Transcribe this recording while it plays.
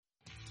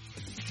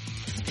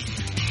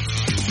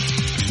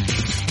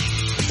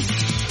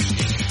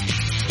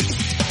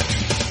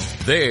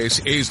This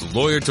is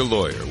Lawyer to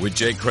Lawyer with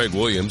J. Craig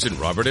Williams and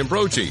Robert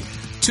Ambrogi,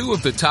 two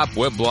of the top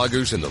web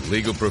bloggers in the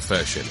legal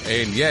profession.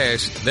 And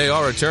yes, they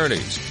are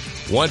attorneys.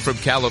 One from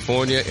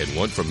California and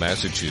one from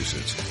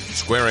Massachusetts,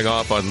 squaring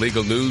off on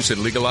legal news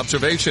and legal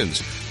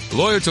observations.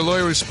 Lawyer to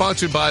Lawyer is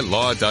sponsored by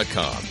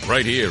Law.com,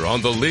 right here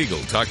on the Legal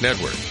Talk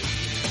Network.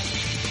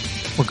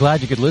 We're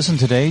glad you could listen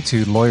today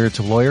to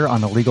Lawyer on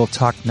the Legal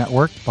Talk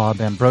Network. Bob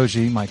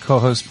Ambrogi, my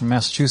co-host from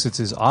Massachusetts,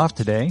 is off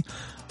today.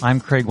 I'm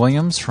Craig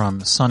Williams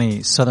from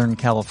sunny Southern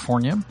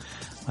California.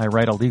 I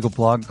write a legal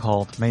blog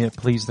called May It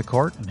Please the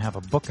Court and have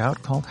a book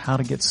out called How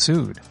to Get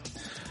Sued.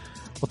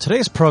 Well,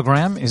 today's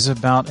program is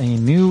about a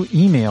new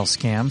email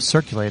scam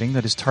circulating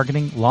that is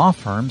targeting law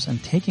firms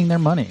and taking their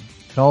money.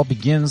 It all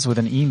begins with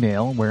an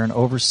email where an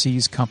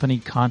overseas company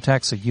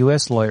contacts a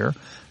U.S. lawyer,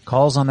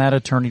 calls on that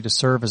attorney to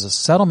serve as a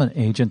settlement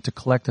agent to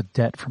collect a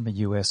debt from a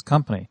U.S.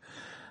 company.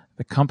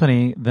 The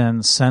company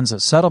then sends a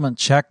settlement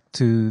check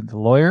to the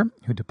lawyer,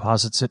 who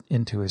deposits it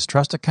into his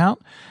trust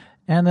account,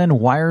 and then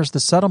wires the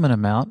settlement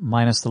amount,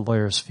 minus the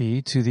lawyer's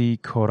fee, to the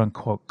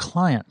quote-unquote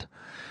client.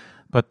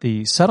 But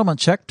the settlement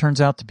check turns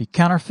out to be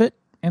counterfeit,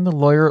 and the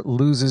lawyer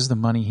loses the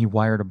money he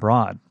wired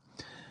abroad.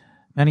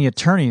 Many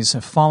attorneys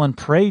have fallen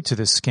prey to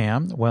this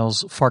scam.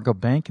 Wells Fargo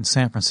Bank in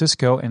San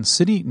Francisco and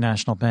City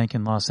National Bank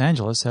in Los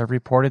Angeles have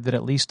reported that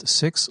at least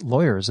 6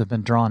 lawyers have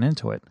been drawn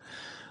into it.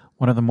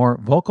 One of the more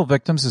vocal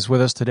victims is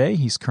with us today.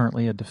 He's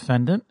currently a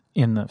defendant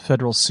in the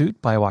federal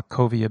suit by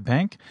Wachovia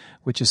Bank,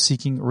 which is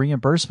seeking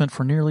reimbursement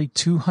for nearly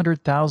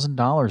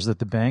 $200,000 that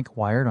the bank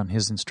wired on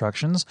his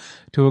instructions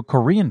to a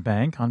Korean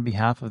bank on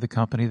behalf of the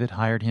company that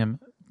hired him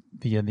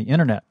via the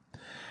internet.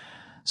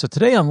 So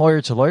today on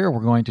Lawyer to Lawyer,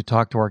 we're going to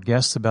talk to our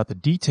guests about the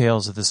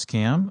details of the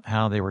scam,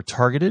 how they were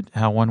targeted,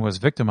 how one was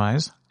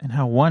victimized, and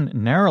how one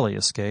narrowly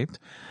escaped.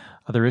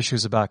 Other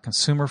issues about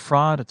consumer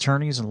fraud,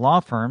 attorneys, and law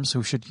firms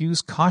who should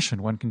use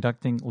caution when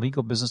conducting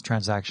legal business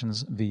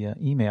transactions via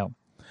email.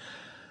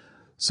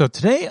 So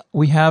today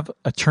we have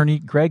attorney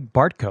Greg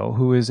Bartko,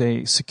 who is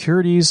a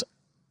securities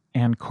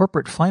and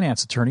corporate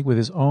finance attorney with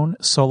his own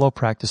solo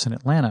practice in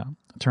Atlanta.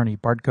 Attorney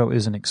Bartko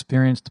is an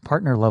experienced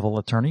partner-level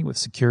attorney with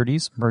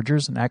securities,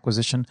 mergers and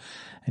acquisition,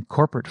 and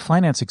corporate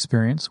finance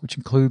experience, which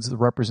includes the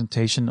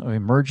representation of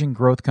emerging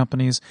growth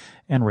companies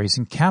and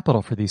raising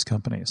capital for these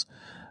companies.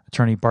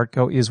 Attorney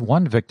Bartko is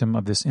one victim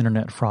of this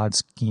internet fraud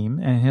scheme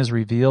and has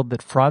revealed that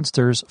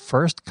fraudsters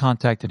first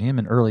contacted him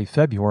in early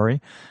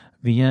February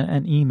via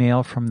an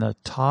email from the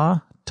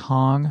Ta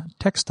Tong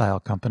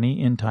Textile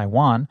Company in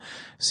Taiwan,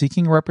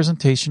 seeking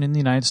representation in the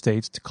United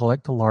States to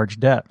collect a large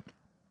debt.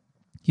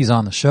 He's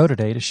on the show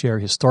today to share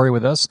his story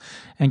with us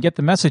and get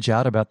the message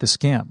out about this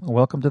scam.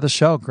 Welcome to the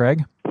show,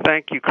 Greg.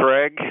 Thank you,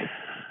 Craig.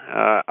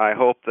 I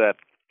hope that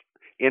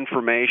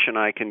information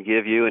I can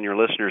give you and your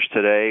listeners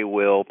today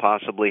will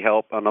possibly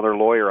help another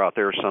lawyer out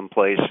there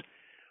someplace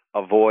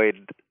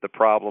avoid the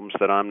problems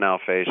that I'm now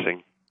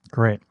facing.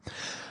 Great.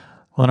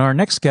 Well, and our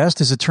next guest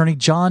is attorney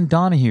John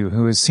Donahue,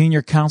 who is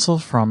senior counsel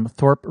from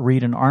Thorpe,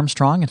 Reed &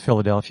 Armstrong in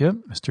Philadelphia.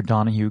 Mr.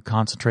 Donahue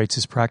concentrates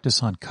his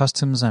practice on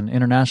customs and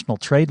international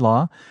trade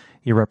law.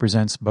 He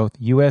represents both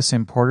U.S.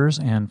 importers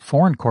and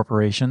foreign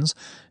corporations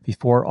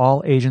before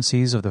all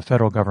agencies of the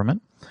federal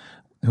government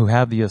who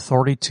have the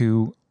authority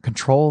to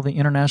control the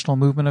international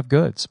movement of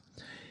goods.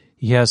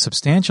 He has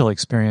substantial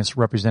experience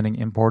representing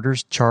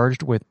importers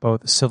charged with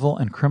both civil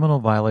and criminal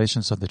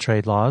violations of the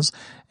trade laws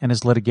and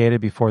is litigated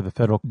before the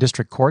federal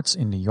district courts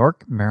in New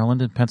York, Maryland,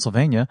 and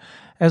Pennsylvania,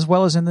 as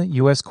well as in the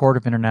U.S. Court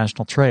of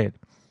International Trade.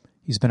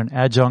 He's been an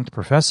adjunct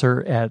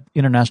professor at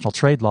international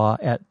trade law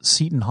at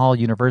Seton Hall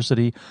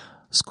University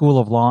School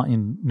of Law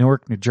in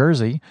Newark, New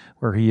Jersey,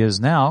 where he is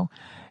now,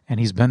 and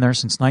he's been there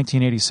since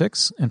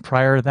 1986, and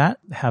prior to that,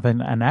 having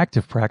an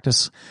active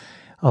practice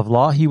of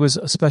law, he was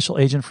a special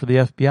agent for the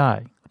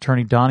FBI.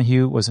 Attorney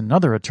Donahue was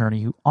another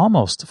attorney who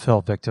almost fell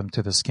victim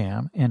to the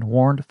scam and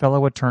warned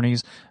fellow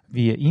attorneys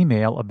via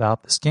email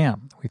about the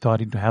scam. We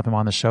thought he'd have him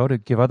on the show to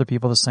give other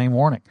people the same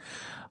warning.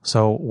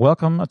 So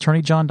welcome,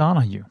 Attorney John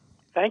Donahue.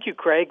 Thank you,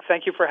 Craig.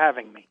 Thank you for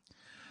having me.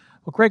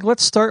 Well, Greg,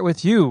 let's start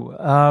with you.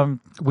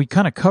 We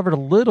kind of covered a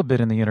little bit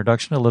in the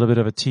introduction, a little bit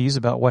of a tease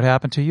about what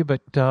happened to you,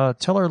 but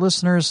tell our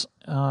listeners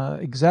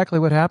exactly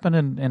what happened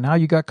and how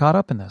you got caught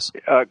up in this.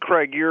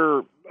 Craig,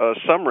 your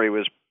summary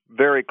was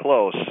very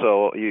close,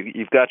 so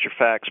you've got your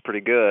facts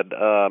pretty good.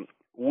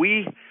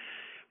 We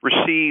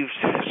received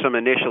some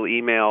initial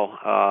email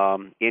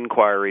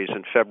inquiries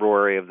in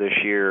February of this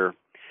year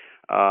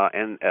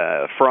and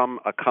from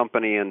a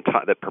company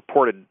that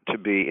purported to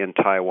be in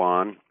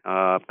Taiwan,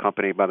 a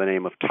company by the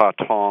name of Ta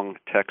Tong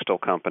Textile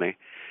Company.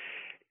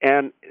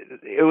 And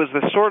it was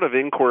the sort of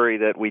inquiry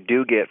that we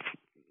do get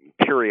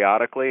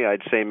periodically.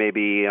 I'd say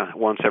maybe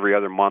once every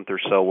other month or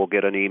so we'll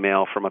get an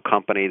email from a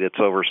company that's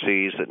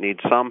overseas that needs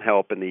some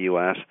help in the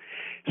U.S.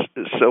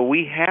 So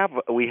we have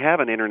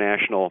an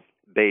international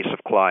base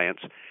of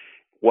clients.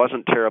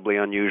 Wasn't terribly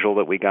unusual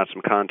that we got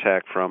some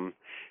contact from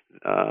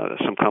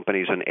some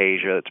companies in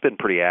Asia. It's been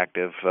pretty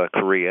active,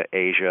 Korea,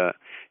 Asia,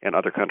 and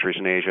other countries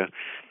in Asia.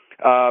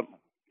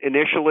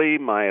 Initially,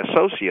 my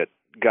associate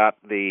got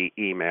the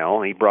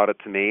email. He brought it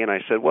to me, and I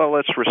said, well,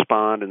 let's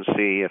respond and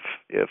see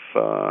if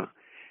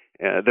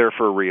they're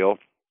for real.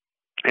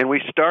 And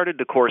we started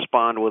to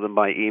correspond with them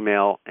by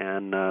email,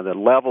 and the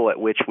level at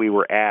which we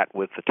were at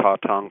with the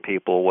Tautong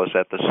people was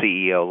at the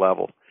CEO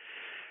level.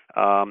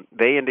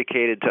 They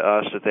indicated to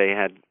us that they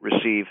had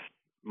received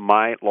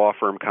my law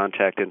firm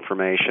contact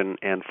information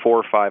and 4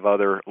 or 5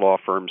 other law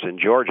firms in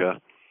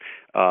Georgia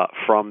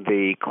from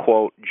the,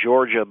 quote,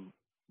 Georgia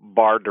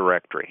Bar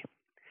Directory.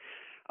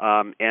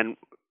 And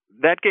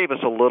that gave us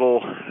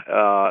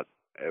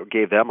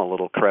gave them a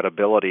little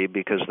credibility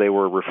because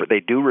they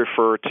do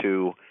refer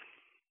to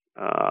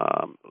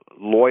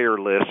lawyer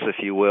lists, if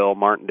you will,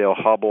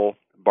 Martindale-Hubbell,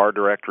 bar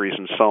directories,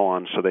 and so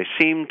on. So they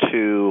seem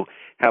to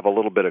have a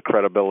little bit of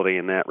credibility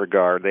in that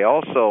regard. They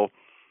also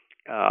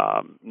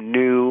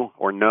knew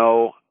or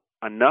know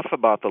enough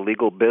about the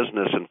legal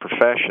business and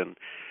profession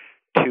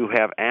to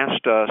have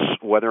asked us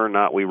whether or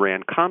not we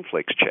ran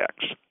conflicts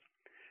checks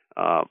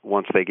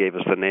once they gave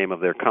us the name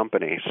of their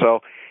company. So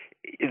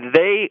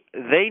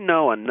they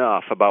know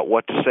enough about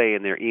what to say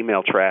in their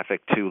email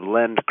traffic to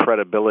lend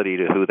credibility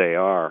to who they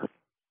are.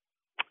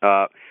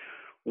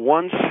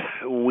 Once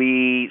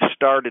we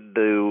started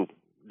to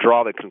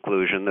draw the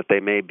conclusion that they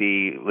may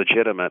be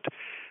legitimate,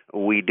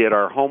 we did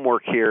our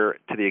homework here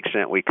to the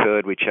extent we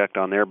could. We checked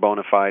on their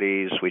bona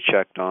fides. We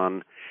checked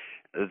on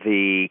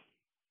the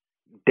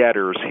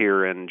debtors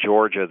here in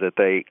Georgia that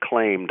they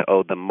claimed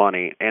owed them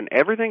money, and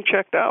everything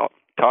checked out.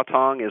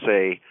 Tautong is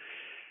a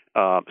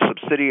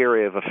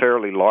subsidiary of a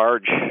fairly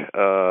large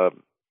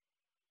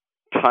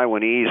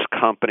Taiwanese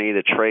company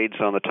that trades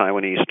on the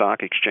Taiwanese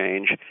Stock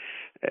Exchange.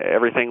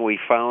 Everything we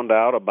found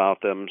out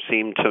about them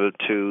seemed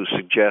to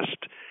suggest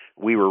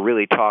we were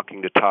really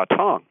talking to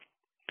Tautong.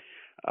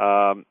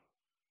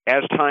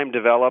 As time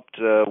developed,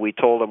 we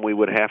told them we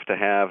would have to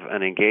have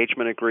an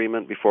engagement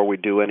agreement before we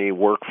do any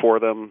work for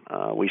them.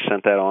 We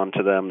sent that on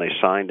to them. They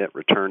signed it,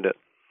 returned it.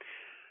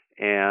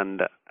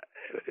 And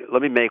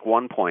let me make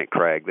one point,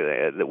 Craig,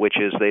 which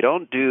is they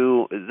don't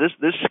do this.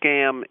 This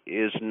scam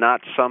is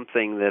not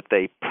something that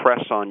they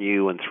press on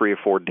you in 3 or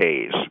 4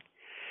 days.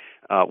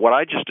 What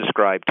I just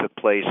described took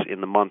place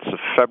in the months of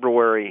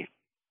February,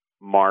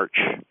 March,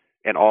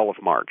 and all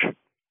of March.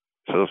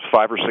 So it was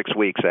 5 or 6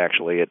 weeks,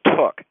 actually, it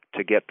took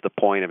to get to the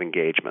point of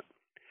engagement.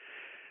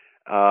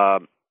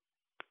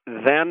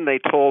 Then they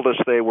told us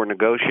they were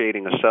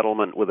negotiating a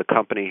settlement with a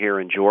company here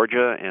in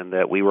Georgia and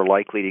that we were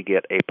likely to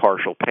get a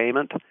partial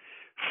payment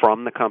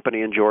from the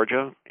company in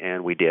Georgia,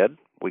 and we did.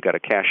 We got a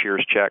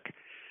cashier's check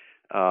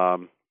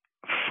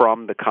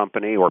from the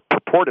company, or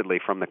purportedly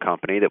from the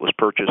company, that was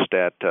purchased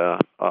at a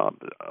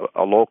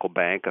local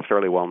bank, a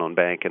fairly well-known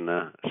bank in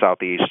the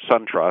Southeast,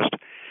 SunTrust.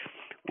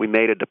 We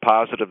made a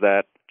deposit of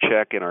that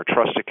check in our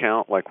trust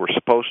account like we're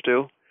supposed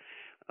to.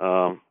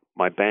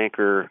 My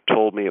banker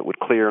told me it would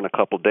clear in a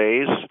couple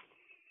days.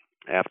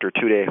 After a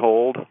 2-day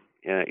hold,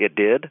 it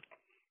did.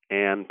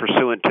 And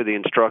pursuant to the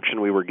instruction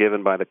we were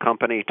given by the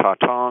company,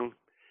 Tautong,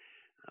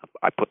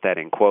 I put that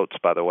in quotes,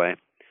 by the way,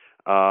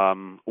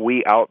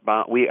 we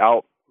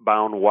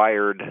outbound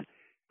wired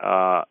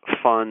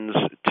funds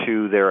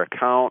to their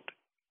account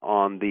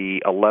on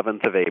the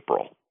 11th of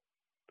April.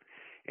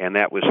 And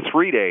that was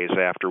 3 days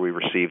after we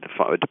received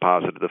the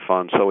deposit of the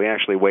funds, so we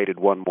actually waited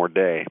one more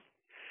day.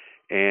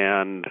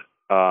 And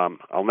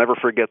I'll never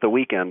forget the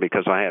weekend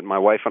because my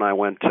wife and I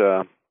went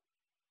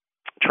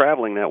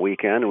traveling that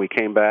weekend, and we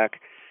came back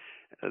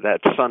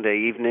that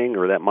Sunday evening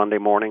or that Monday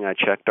morning. I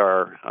checked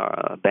our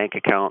bank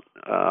account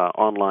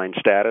online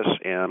status,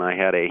 and I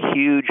had a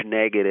huge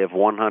negative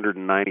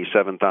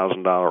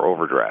 $197,000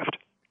 overdraft,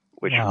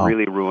 which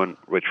really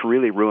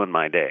ruined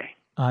my day.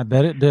 I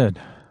bet it did.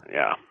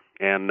 Yeah,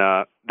 and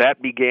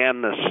that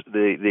began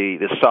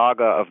the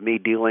saga of me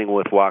dealing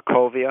with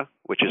Wachovia,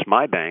 which is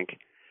my bank,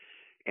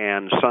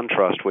 and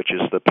SunTrust, which is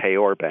the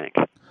payor bank.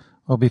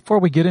 Well, before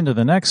we get into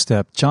the next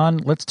step, John,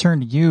 let's turn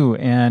to you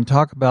and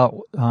talk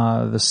about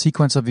the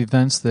sequence of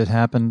events that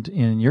happened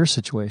in your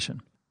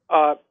situation.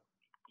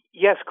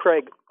 Yes,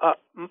 Craig.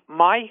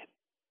 My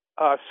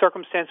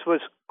circumstance was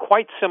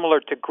quite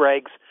similar to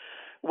Greg's,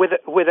 with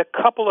a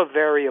couple of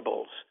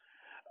variables.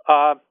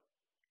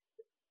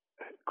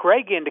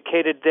 Greg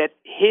indicated that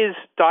his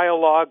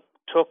dialogue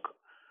took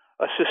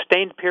a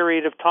sustained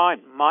period of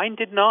time. Mine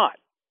did not.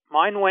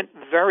 Mine went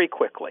very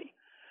quickly.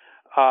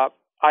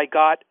 I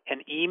got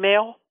an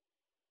email,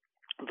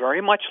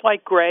 very much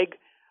like Greg.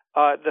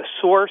 The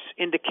source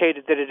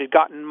indicated that it had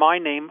gotten my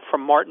name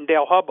from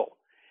Martindale-Hubbell.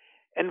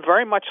 And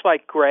very much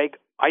like Greg,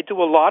 I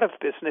do a lot of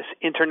business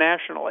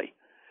internationally.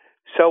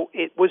 So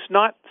it was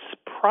not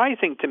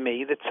surprising to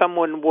me that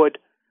someone would,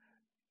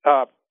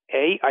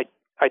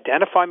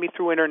 identify me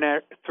through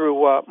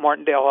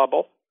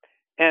Martindale-Hubbell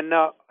and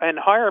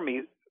hire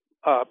me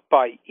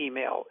by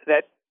email.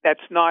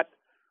 That's not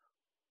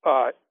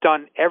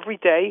done every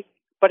day,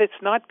 but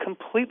it's not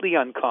completely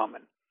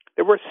uncommon.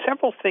 There were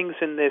several things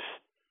in this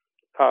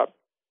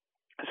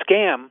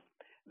scam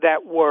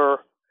that were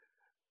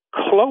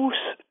close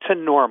to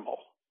normal,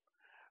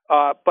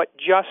 but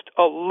just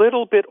a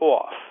little bit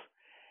off.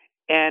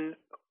 And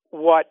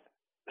what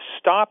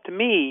stopped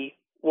me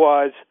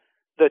was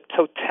the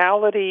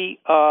totality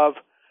of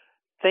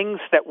things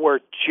that were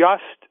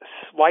just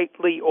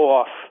slightly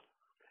off,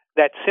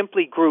 that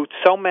simply grew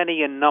so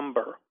many in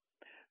number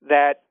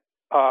that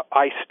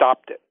I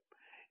stopped it.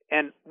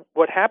 And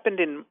what happened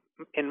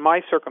in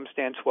my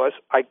circumstance was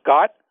I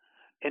got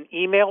an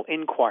email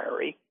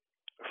inquiry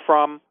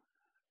from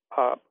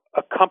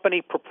a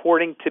company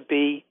purporting to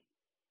be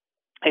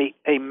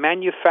a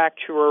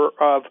manufacturer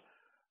of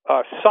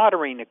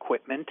soldering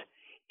equipment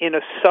in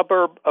a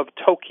suburb of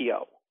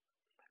Tokyo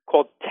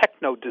called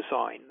Techno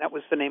Design. That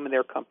was the name of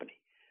their company.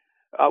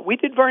 We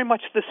did very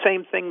much the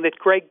same thing that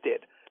Greg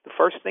did. The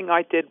first thing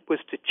I did was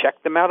to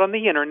check them out on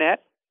the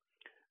internet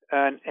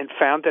and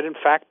found that, in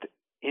fact,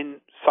 in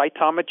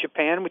Saitama,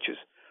 Japan, which is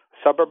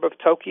a suburb of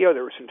Tokyo,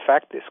 there was, in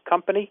fact, this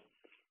company,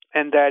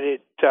 and that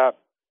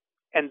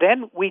and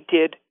then we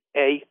did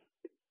a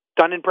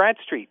Dun &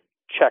 Bradstreet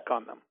check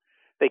on them.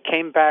 They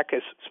came back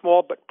as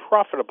small but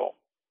profitable.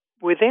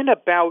 Within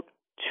about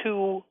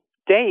 2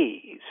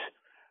 days,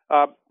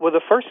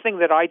 the first thing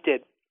that I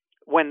did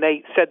when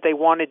they said they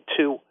wanted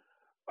to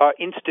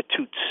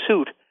institute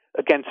suit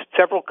against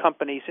several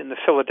companies in the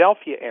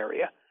Philadelphia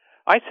area,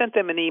 I sent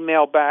them an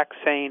email back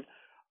saying,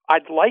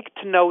 I'd like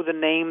to know the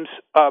names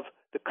of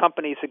the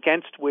companies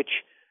against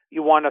which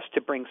you want us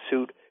to bring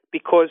suit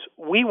because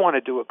we want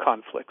to do a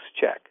conflicts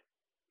check.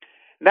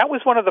 And that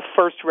was one of the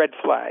first red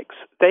flags.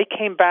 They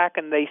came back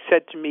and they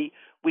said to me,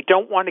 we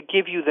don't want to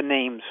give you the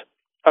names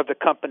of the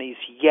companies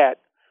yet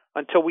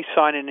until we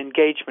sign an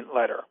engagement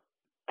letter.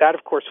 That,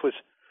 of course, was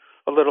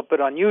a little bit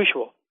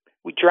unusual.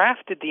 We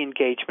drafted the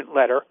engagement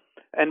letter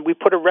and we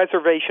put a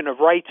reservation of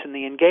rights in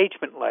the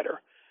engagement letter,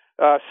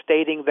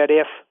 stating that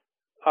if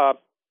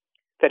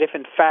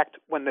in fact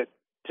when the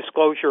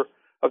disclosure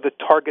of the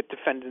target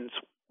defendants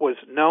was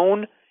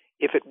known,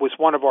 if it was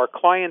one of our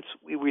clients,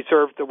 we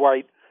reserved the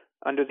right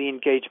under the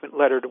engagement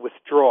letter to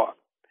withdraw.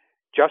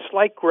 Just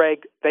like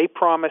Greg, they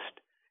promised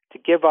to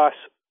give us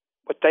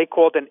what they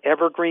called an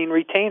evergreen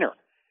retainer,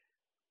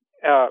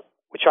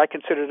 which I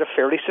considered a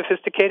fairly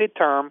sophisticated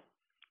term,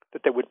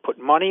 that they would put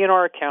money in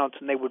our accounts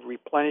and they would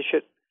replenish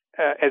it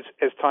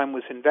as time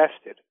was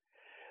invested.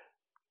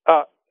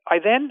 I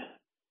then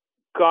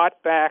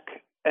got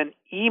back an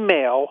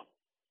email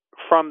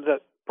from the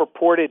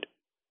purported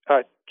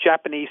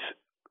Japanese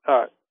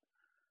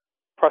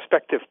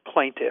prospective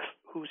plaintiff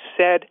who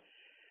said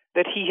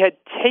that he had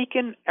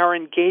taken our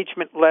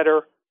engagement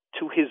letter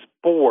to his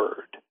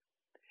board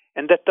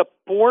and that the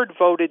board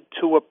voted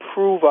to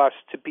approve us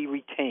to be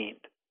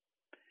retained.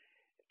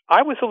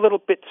 I was a little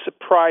bit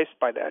surprised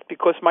by that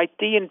because my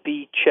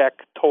D&B check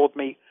told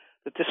me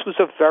that this was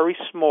a very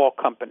small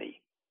company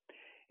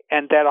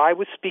and that I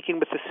was speaking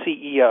with the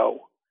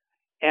CEO,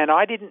 and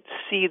I didn't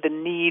see the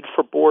need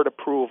for board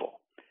approval.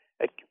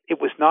 It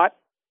was not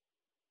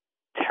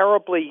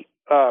terribly.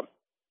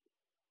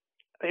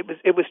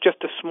 It was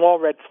just a small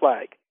red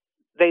flag.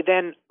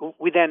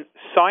 We then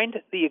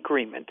signed the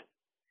agreement,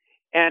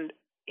 and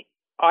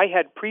I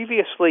had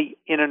previously,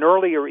 in an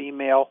earlier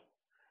email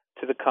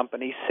to the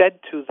company, said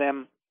to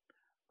them,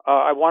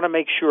 I want to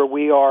make sure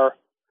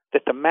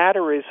that the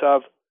matter is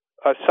of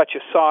such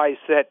a size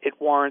that it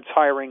warrants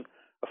hiring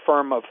a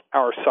firm of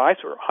our size,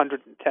 or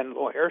 110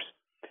 lawyers.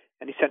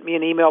 And he sent me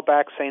an email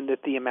back saying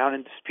that the amount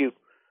in dispute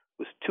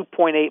was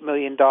 $2.8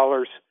 million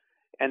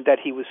and that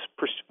he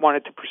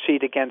wanted to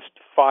proceed against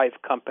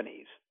 5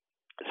 companies.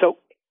 So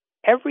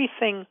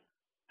everything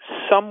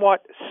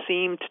somewhat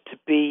seemed to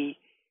be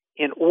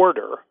in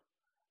order,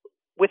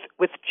 with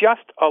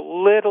just a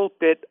little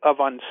bit of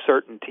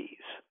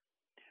uncertainties.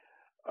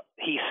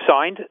 He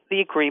signed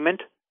the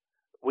agreement.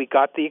 We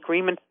got the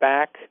agreement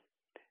back.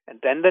 And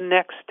then the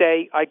next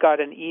day, I got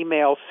an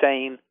email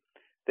saying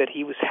that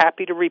he was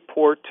happy to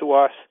report to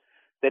us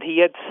that he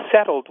had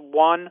settled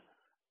one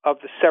of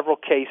the several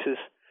cases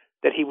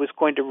that he was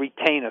going to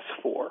retain us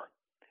for.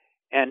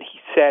 And he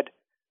said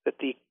that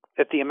the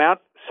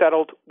amount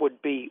settled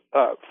would be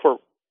for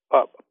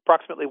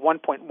approximately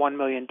 $1.1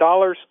 million,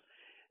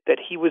 that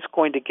he was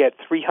going to get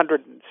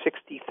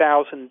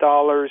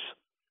 $360,000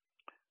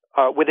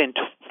 within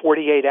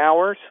 48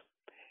 hours,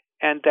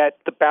 and that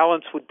the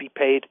balance would be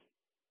paid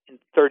in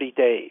 30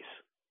 days.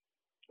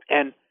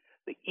 And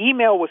the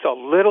email was a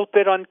little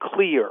bit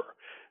unclear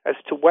as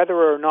to whether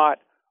or not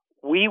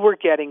we were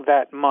getting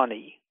that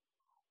money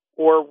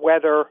or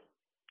whether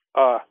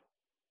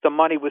the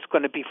money was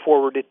going to be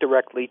forwarded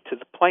directly to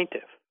the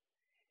plaintiff.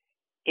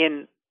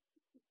 In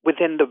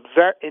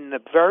the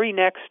very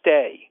next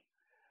day,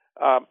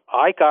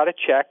 I got a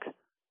check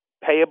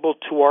payable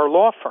to our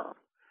law firm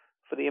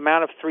for the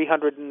amount of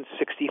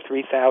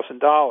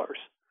 $363,000.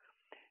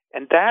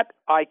 And that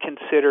I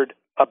considered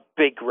a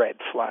big red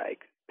flag,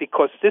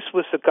 because this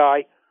was the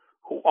guy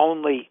who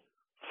only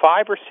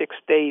 5 or 6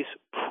 days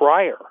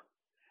prior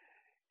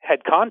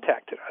had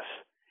contacted us.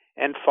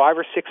 And 5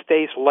 or 6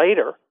 days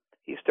later,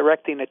 he's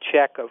directing a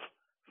check of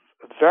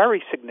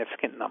very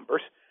significant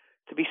numbers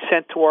to be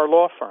sent to our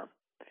law firm.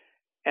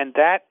 And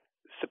that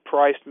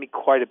surprised me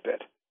quite a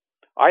bit.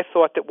 I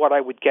thought that what I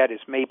would get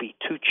is maybe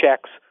 2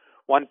 checks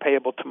one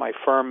payable to my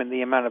firm in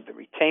the amount of the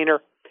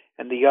retainer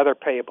and the other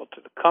payable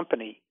to the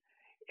company.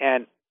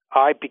 And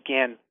I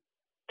began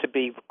to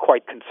be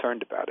quite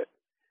concerned about it.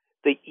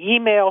 The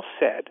email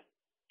said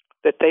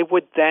that they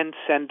would then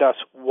send us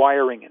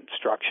wiring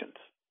instructions.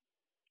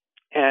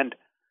 And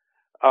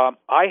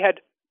I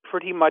had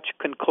pretty much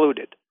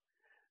concluded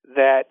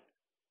that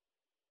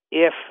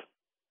if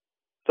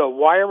the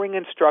wiring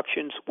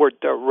instructions were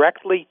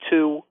directly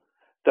to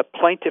the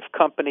plaintiff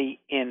company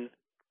in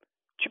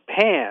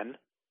Japan,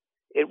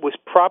 it was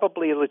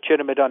probably a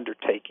legitimate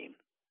undertaking.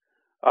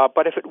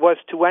 But if it was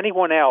to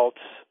anyone else,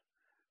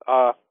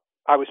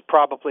 I was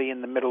probably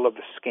in the middle of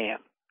a scam.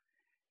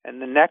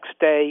 And the next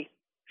day,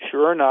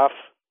 sure enough,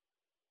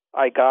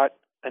 I got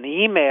an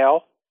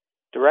email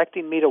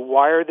directing me to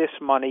wire this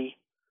money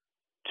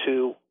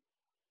to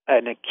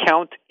an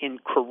account in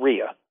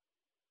Korea.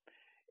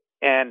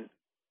 And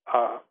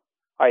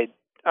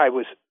I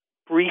was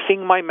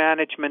briefing my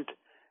management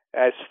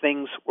as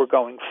things were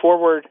going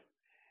forward,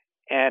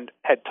 and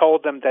had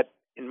told them that,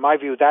 in my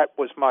view, that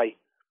was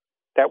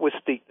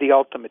the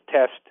ultimate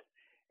test.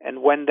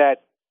 And when the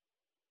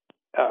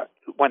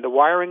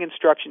wiring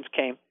instructions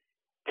came,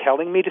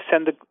 telling me to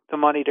send the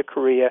money to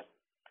Korea,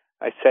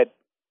 I said,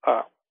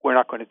 we're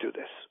not going to do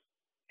this.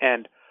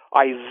 And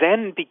I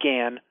then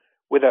began,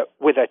 with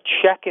a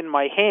check in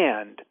my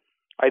hand,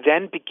 I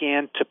then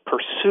began to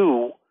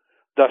pursue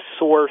the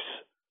source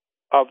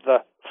of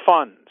the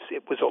funds.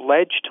 It was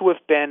alleged to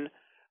have been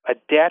a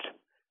debt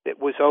that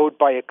was owed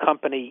by a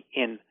company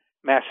in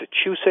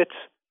Massachusetts,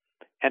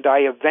 and I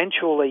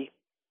eventually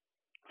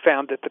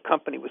found that the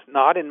company was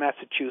not in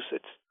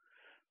Massachusetts,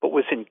 but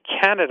was in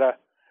Canada.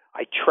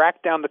 I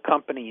tracked down the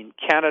company in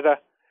Canada.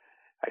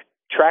 I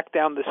tracked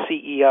down the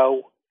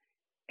CEO,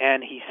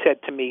 and he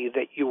said to me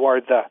that you are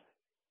the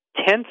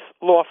 10th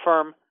law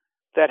firm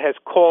that has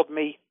called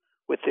me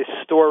with this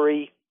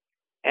story,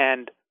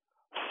 and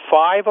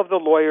 5 of the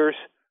lawyers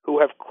who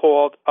have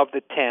called of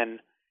the 10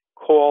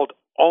 called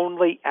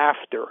only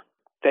after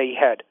they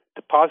had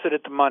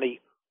deposited the money,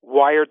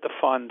 wired the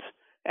funds,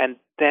 and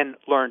then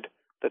learned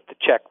that the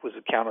check was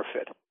a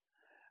counterfeit.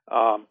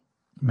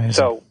 Amazing.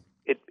 So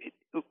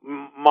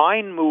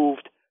mine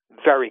moved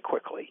very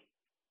quickly.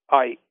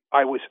 I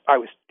was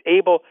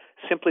able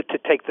simply to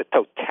take the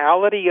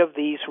totality of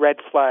these red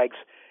flags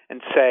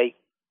and say,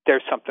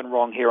 there's something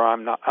wrong here.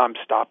 I'm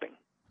stopping.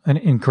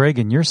 And Craig,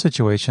 in your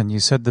situation, you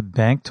said the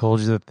bank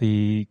told you that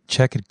the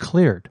check had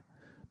cleared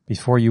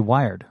before you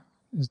wired.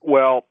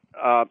 Well,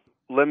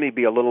 let me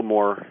be a little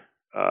more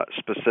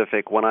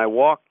specific. When I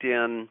walked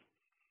in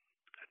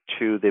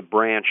to the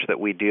branch that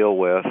we deal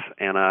with,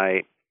 and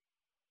I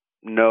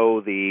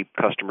know the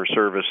customer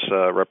service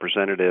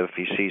representative,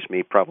 he sees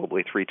me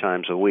probably 3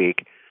 times a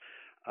week,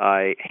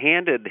 I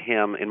handed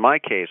him, in my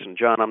case, and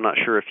John, I'm not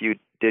sure if you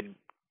did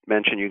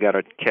mention you got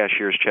a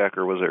cashier's check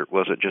or was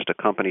it just a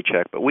company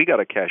check, but we got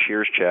a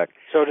cashier's check.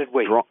 So did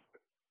we.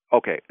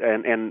 Okay,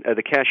 and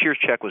the cashier's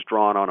check was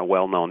drawn on a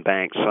well-known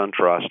bank,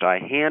 SunTrust. I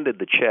handed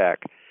the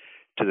check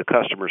to the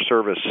customer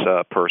service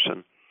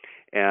person,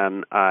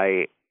 and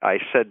I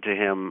said to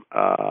him,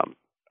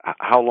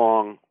 how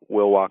long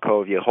will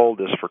Wachovia hold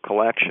this for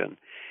collection?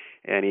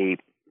 And he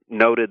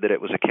noted that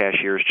it was a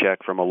cashier's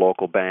check from a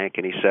local bank,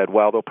 and he said,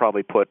 well, they'll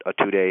probably put a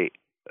 2-day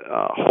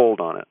hold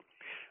on it.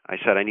 I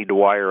said, I need to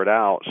wire it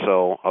out,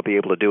 so I'll be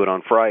able to do it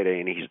on Friday,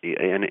 and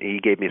he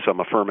gave me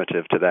some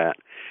affirmative to that.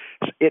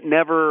 It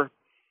never...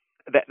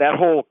 That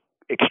whole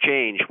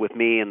exchange with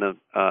me and the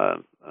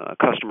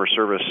customer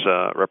service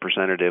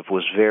representative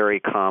was very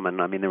common.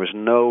 I mean, there was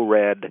no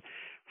red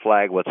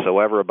flag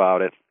whatsoever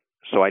about it.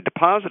 So I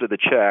deposited the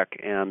check,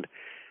 and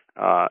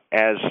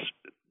as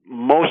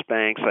most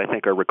banks, I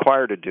think, are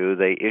required to do,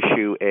 they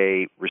issue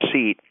a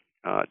receipt,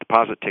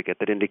 deposit ticket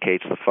that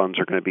indicates the funds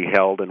are going to be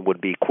held and would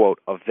be, quote,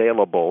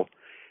 available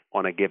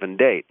on a given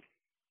date.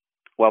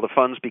 Well, the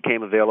funds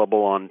became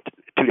available on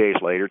 2 days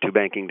later, 2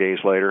 banking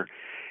days later,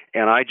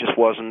 and I just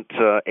wasn't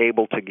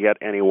able to get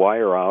any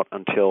wire out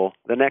until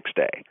the next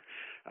day.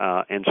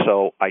 And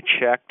so I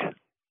checked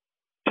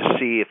to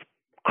see if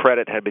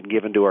credit had been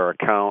given to our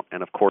account,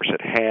 and of course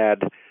it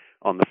had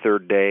on the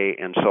 3rd day,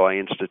 and so I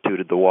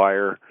instituted the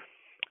wire,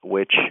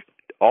 which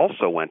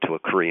also went to a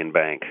Korean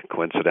bank,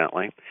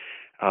 coincidentally.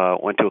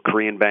 Went to a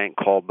Korean bank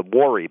called the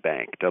Woori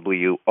Bank,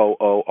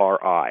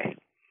 Woori.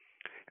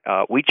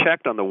 We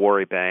checked on the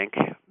Woori Bank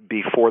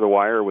before the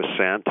wire was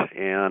sent,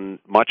 and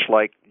much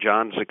like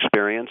John's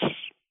experience,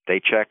 they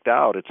checked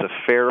out. It's a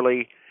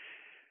fairly,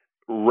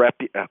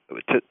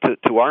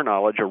 to our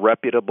knowledge, a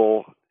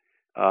reputable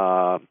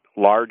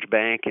large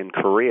bank in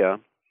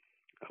Korea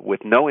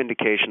with no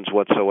indications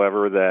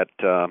whatsoever that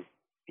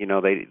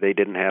they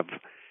didn't have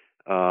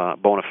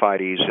bona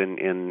fides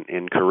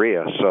in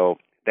Korea. So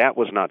that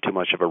was not too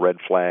much of a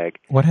red flag.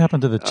 What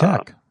happened to the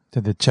check?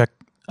 Did the check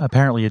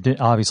apparently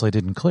obviously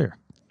didn't clear?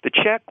 The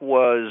check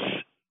was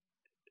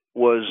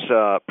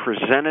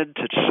presented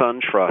to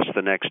SunTrust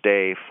the next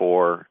day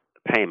for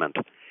payment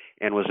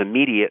and was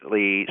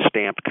immediately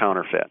stamped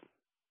counterfeit.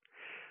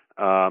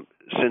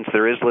 Since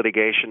there is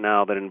litigation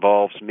now that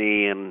involves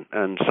me and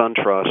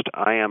SunTrust,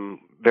 I am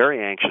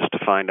very anxious to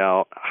find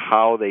out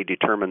how they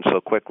determined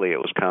so quickly it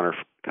was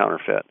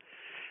counterfeit.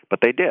 But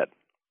they did.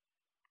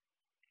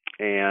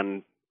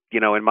 And,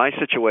 in my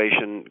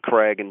situation,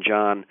 Craig and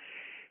John,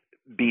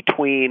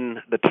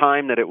 between the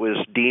time that it was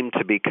deemed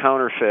to be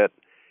counterfeit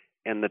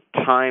and the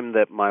time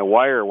that my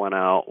wire went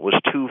out was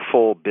 2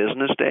 full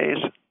business days,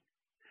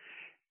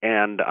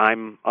 and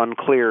I'm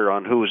unclear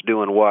on who was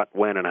doing what,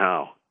 when, and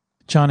how.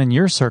 John, in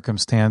your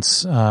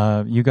circumstance,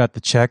 you got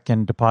the check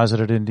and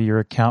deposited it into your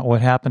account.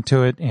 What happened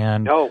to it?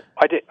 And no,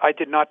 I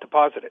did not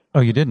deposit it. Oh,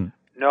 you didn't?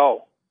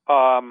 No.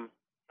 I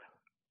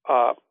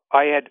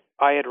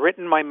had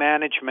written my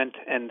management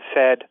and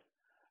said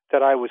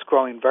that I was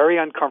growing very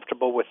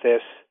uncomfortable with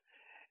this,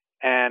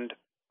 and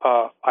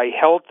I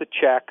held the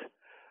check.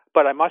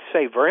 But I must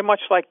say, very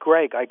much like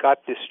Greg, I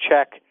got this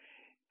check,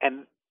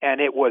 and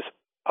it was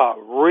a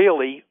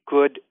really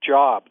good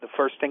job. The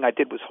first thing I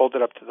did was hold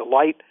it up to the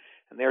light,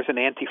 and there's an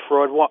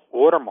anti-fraud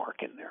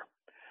watermark in there.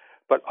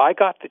 But I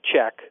got the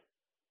check,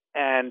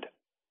 and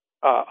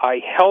I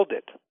held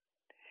it.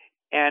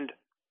 And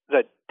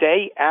the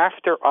day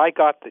after I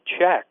got the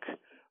check,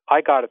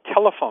 I got a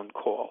telephone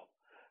call,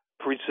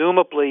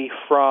 presumably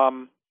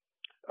from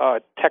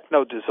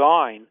Techno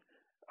Design,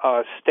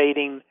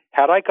 stating,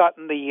 had I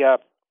gotten the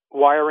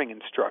wiring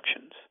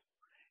instructions,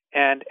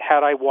 and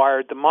had I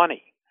wired the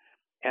money?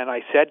 And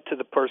I said to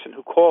the person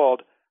who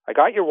called, I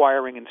got your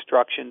wiring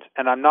instructions,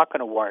 and I'm not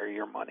going to wire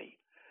your money.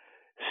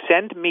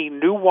 Send me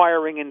new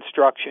wiring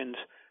instructions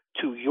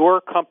to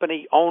your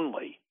company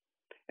only,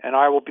 and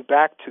I will be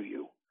back to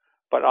you.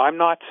 But I'm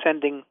not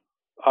sending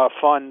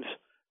funds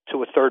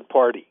to a third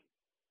party.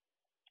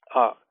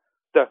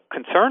 The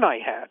concern I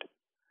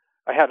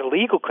had a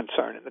legal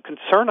concern, and the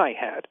concern I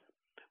had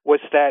was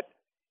that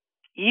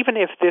even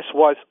if this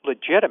was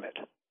legitimate,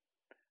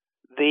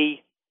 the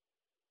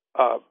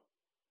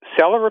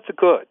seller of the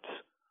goods,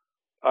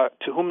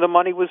 to whom the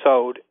money was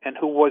owed and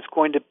who was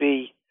going to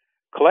be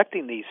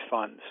collecting these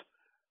funds,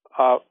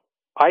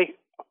 I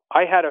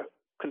had a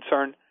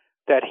concern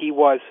that he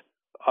was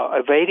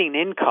evading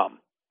income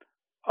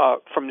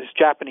from his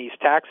Japanese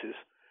taxes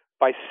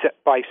by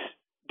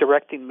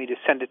directing me to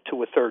send it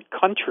to a third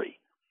country.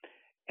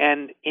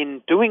 And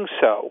in doing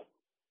so,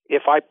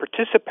 if I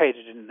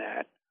participated in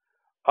that,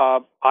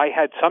 I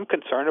had some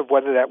concern of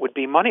whether that would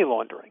be money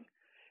laundering.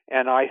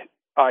 And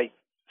I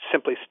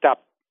simply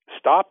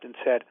stopped and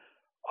said,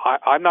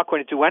 I'm not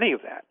going to do any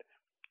of that.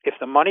 If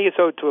the money is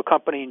owed to a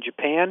company in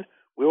Japan,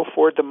 we'll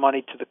forward the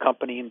money to the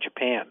company in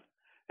Japan,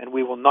 and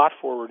we will not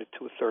forward it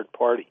to a third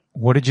party.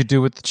 What did you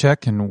do with the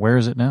check, and where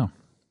is it now?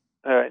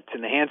 It's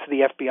in the hands of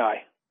the FBI.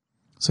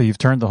 So you've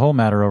turned the whole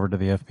matter over to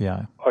the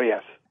FBI. Oh,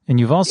 yes. And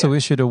you've also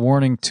issued a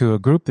warning to a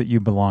group that you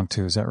belong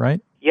to, is that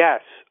right?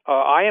 Yes.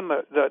 I am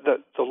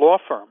the law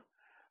firm.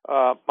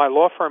 My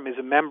law firm is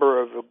a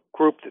member of a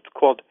group that's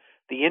called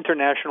the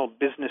International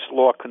Business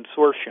Law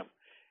Consortium.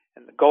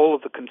 And the goal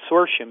of the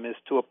consortium is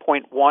to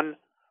appoint one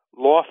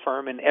law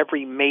firm in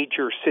every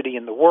major city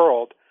in the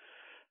world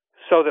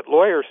so that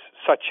lawyers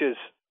such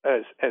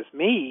as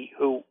me,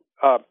 who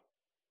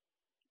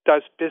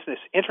does business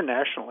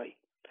internationally,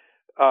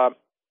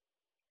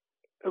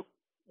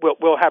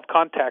 will have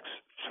contacts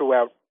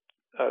throughout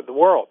the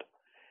world.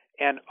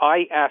 And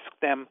I asked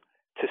them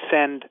to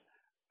send,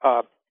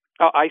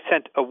 I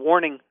sent a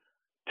warning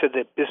to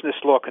the Business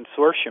Law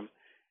Consortium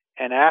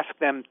and asked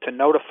them to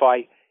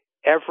notify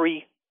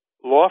every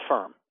law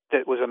firm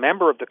that was a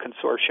member of the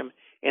consortium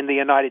in the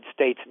United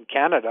States and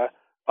Canada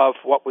of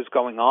what was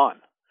going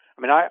on.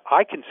 I mean,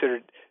 I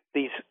considered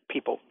these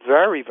people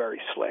very,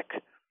 very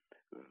slick.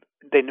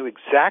 They knew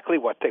exactly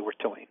what they were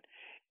doing.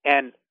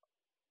 And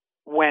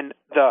when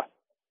the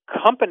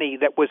company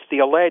that was the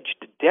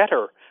alleged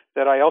debtor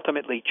that I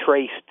ultimately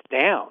traced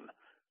down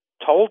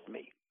told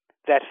me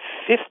that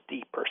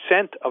 50%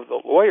 of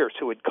the lawyers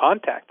who had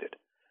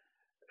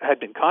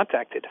been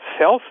contacted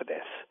fell for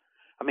this,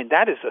 I mean,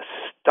 that is a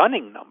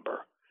stunning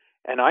number.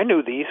 And I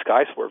knew these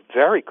guys were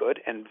very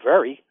good and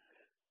very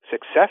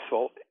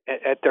successful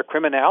at their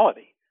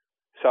criminality.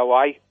 So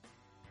I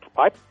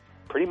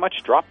pretty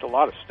much dropped a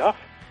lot of stuff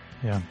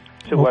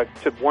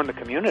to warn the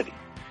community.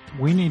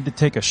 We need to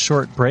take a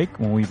short break.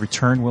 When we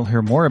return, we'll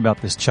hear more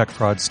about this check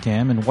fraud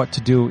scam and what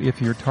to do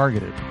if you're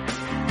targeted.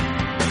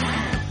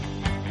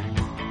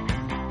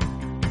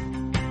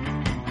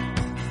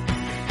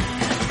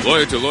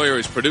 Lawyer to Lawyer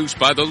is produced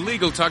by the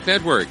Legal Talk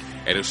Network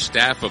and a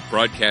staff of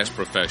broadcast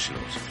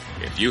professionals.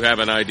 If you have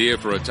an idea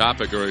for a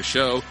topic or a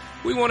show,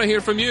 we want to hear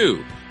from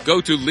you.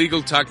 Go to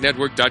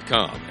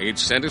LegalTalkNetwork.com and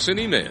send us an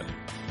email.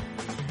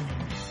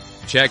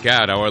 Check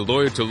out our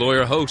Lawyer to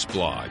Lawyer host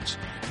blogs.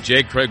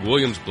 J. Craig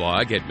Williams'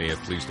 blog at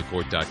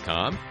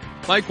mayitpleasethecourt.com.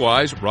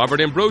 Likewise, Robert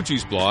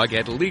Ambrogi's blog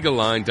at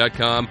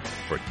LegalLine.com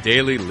for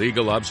daily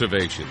legal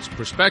observations,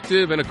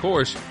 perspective, and, of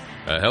course,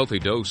 a healthy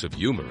dose of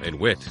humor and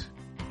wit.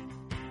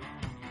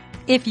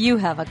 If you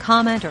have a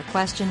comment or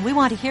question, we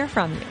want to hear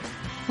from you.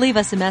 Leave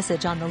us a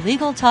message on the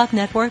Legal Talk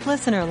Network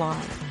listener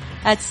line.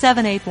 at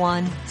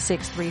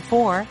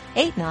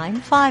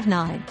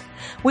 781-634-8959.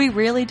 We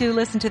really do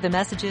listen to the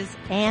messages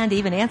and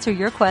even answer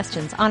your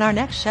questions on our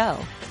next show.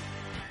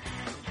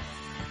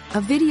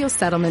 A video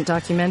settlement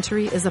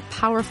documentary is a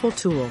powerful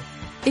tool.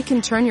 It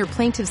can turn your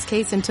plaintiff's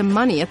case into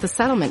money at the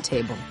settlement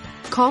table.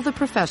 Call the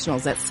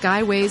professionals at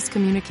Skyways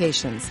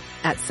Communications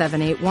at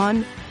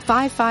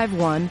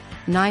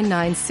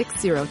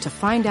 781-551-9960 to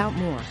find out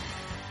more.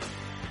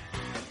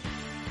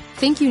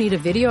 Think you need a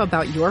video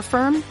about your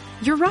firm?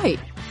 You're right.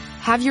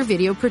 Have your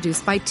video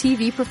produced by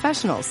TV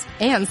professionals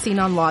and seen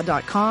on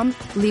Law.com,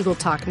 Legal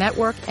Talk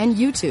Network, and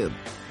YouTube.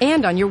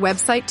 And on your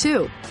website,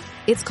 too.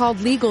 It's called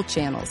Legal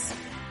Channels.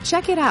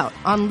 Check it out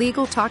on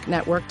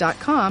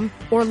LegalTalkNetwork.com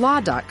or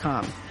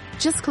Law.com.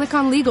 Just click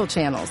on Legal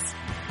Channels.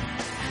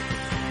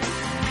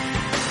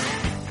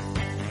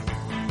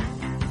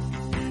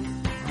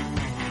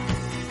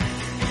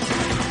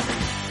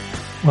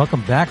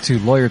 Welcome back to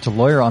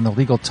Lawyer on the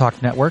Legal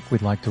Talk Network.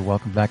 We'd like to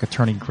welcome back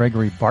Attorney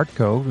Gregory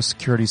Bartko, a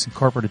securities and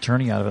corporate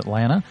attorney out of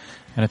Atlanta,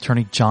 and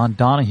Attorney John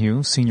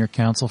Donahue, senior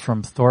counsel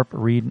from Thorpe,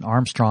 Reed, and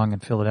Armstrong in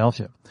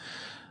Philadelphia.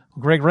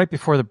 Well, Greg, right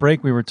before the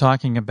break, we were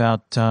talking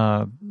about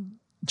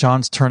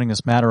John's turning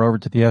this matter over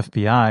to the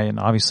FBI, and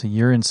obviously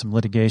you're in some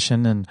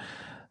litigation and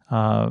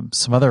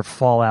some other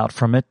fallout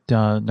from it,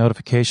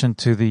 notification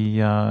to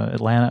the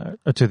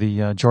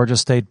Georgia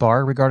State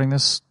Bar regarding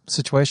this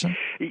situation?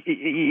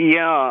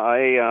 Yeah,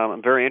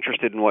 I'm very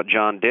interested in what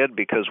John did,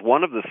 because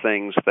one of the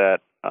things that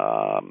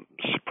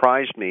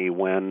surprised me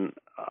when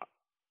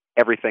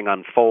everything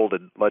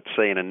unfolded, let's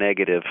say in a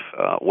negative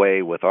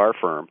way with our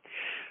firm,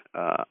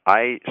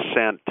 I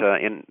sent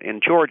in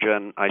Georgia,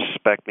 and I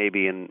suspect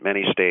maybe in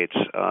many states,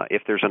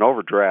 if there's an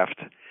overdraft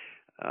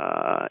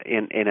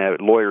in a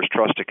lawyer's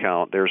trust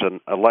account, there's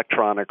an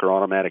electronic or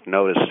automatic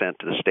notice sent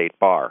to the state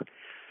bar.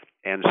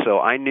 And so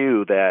I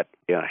knew that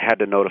I had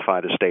to notify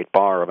the state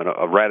bar of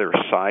a rather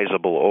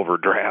sizable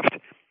overdraft.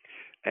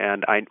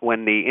 And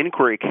when the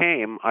inquiry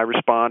came, I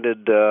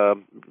responded,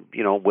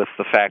 with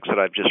the facts that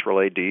I've just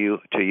relayed to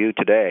you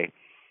today.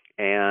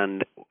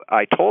 And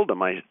I told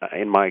them,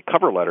 in my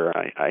cover letter,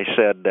 I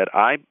said that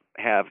I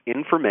have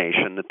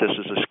information that this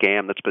is a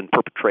scam that's been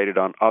perpetrated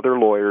on other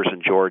lawyers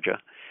in Georgia,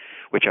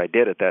 which I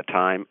did at that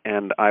time,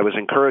 and I was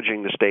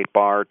encouraging the state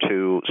bar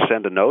to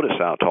send a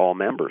notice out to all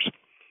members.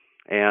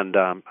 And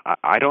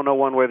I don't know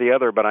one way or the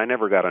other, but I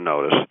never got a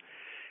notice.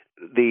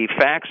 The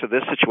facts of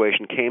this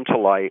situation came to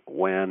light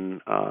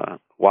when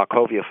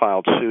Wachovia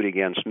filed suit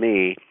against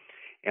me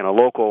in a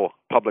local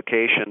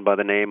publication by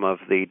the name of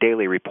the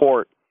Daily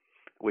Report,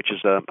 which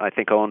is, I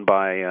think, owned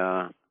by,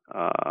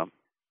 I'm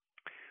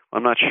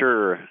not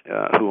sure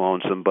who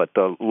owns them, but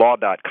the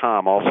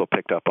Law.com also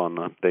picked up on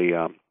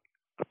the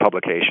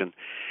publication.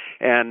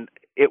 And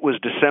it was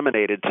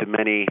disseminated to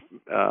many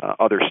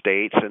other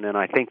states, and then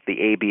I think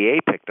the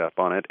ABA picked up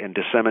on it and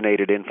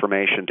disseminated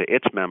information to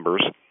its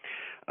members.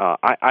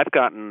 I've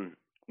gotten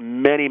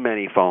many,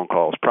 many phone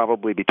calls,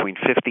 probably between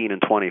 15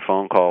 and 20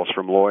 phone calls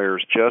from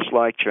lawyers just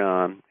like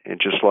John and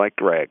just like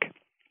Greg.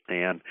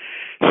 And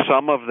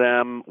some of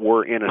them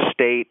were in a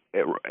state,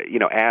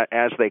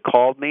 as they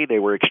called me, they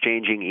were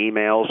exchanging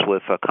emails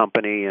with a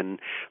company in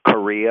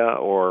Korea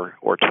or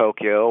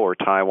Tokyo or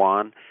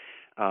Taiwan.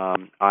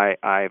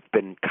 I've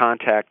been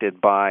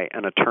contacted by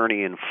an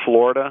attorney in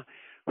Florida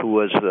who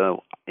was,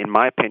 in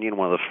my opinion,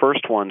 one of the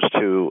first ones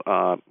to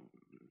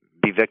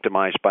be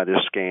victimized by this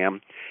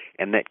scam,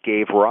 and that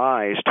gave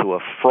rise to a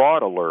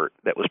fraud alert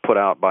that was put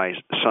out by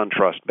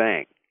SunTrust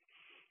Bank.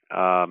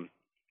 And,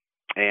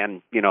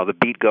 the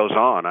beat goes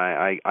on.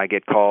 I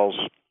get calls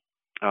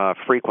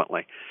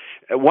frequently.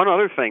 One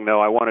other thing, though,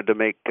 I wanted to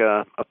make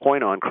a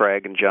point on,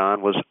 Craig and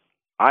John, was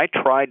I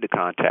tried to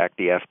contact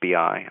the FBI.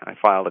 I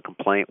filed a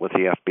complaint with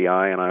the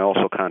FBI, and I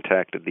also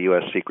contacted the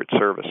U.S. Secret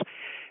Service.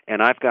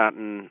 And I've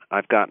gotten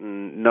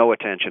no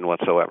attention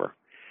whatsoever.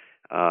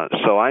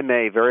 So I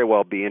may very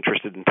well be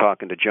interested in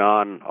talking to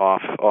John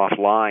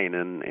offline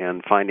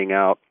and finding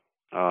out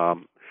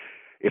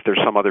if there's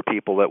some other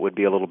people that would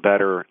be a little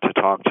better to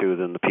talk to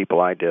than the people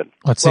I did.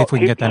 Let's see if we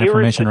can get that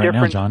information right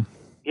now, John.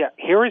 Yeah,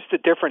 here is the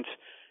difference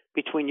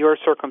between your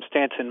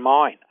circumstance and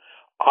mine.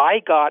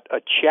 I got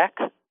a check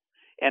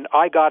and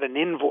I got an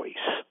invoice.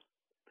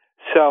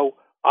 So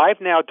I've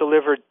now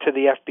delivered to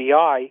the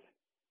FBI,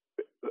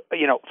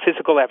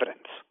 physical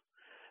evidence.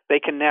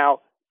 They can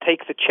now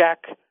take the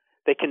check.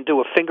 They can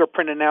do a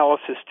fingerprint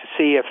analysis to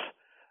see if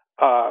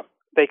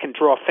they can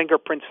draw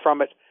fingerprints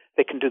from it.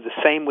 They can do the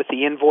same with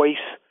the invoice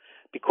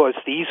because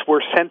these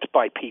were sent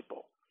by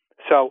people.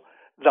 So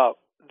the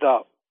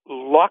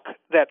luck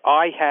that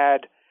I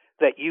had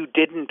that you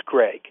didn't,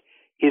 Greg,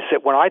 is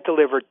that when I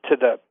delivered to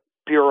the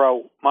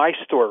Bureau my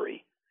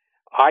story,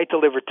 I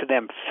delivered to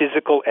them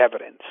physical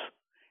evidence,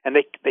 and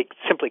they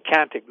simply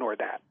can't ignore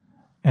that.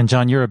 And,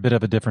 John, you're a bit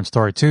of a different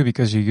story, too,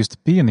 because you used to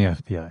be in the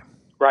FBI.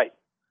 Right.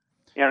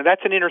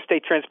 That's an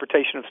interstate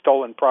transportation of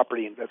stolen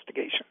property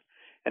investigation,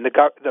 and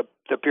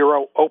the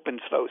Bureau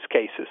opens those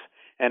cases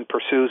and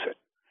pursues it.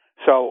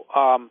 So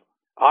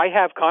I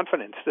have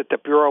confidence that the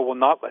Bureau will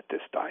not let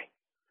this die.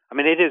 I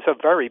mean, it is a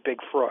very big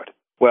fraud.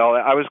 Well,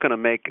 I was going to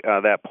make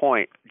that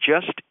point.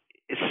 Just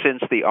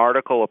since the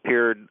article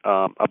appeared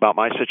about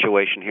my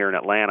situation here in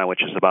Atlanta,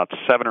 which is about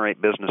 7 or 8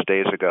 business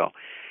days ago,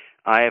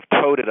 I have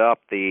toted up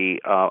the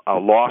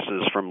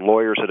losses from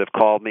lawyers that have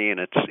called me, and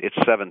it's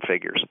 7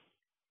 figures.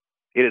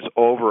 It is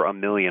over $1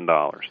 million.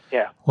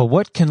 Yeah. Well,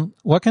 what can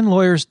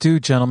lawyers do,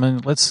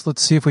 gentlemen? Let's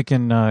see if we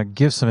can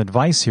give some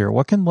advice here.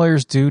 What can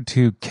lawyers do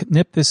to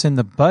nip this in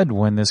the bud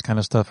when this kind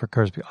of stuff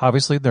occurs?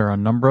 Obviously, there are a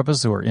number of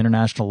us who are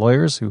international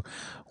lawyers who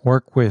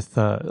work with,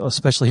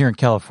 especially here in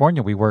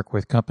California, we work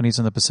with companies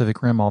in the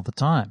Pacific Rim all the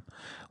time.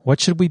 What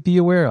should we be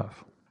aware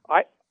of?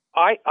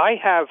 I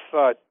have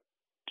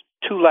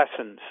 2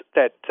 lessons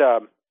that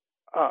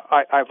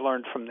I've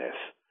learned from this.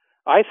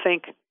 I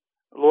think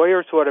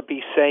lawyers ought to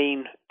be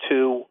saying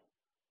to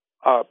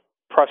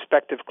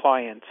prospective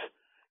clients,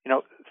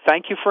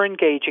 thank you for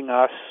engaging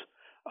us,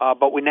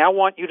 but we now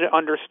want you to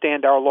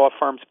understand our law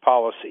firm's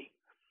policy.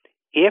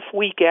 If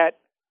we get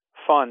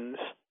funds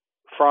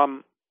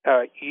from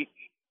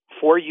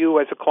for you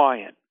as a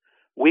client,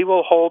 we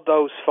will hold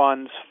those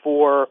funds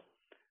for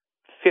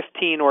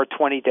 15 or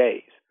 20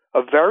 days,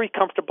 a very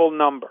comfortable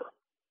number,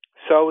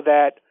 so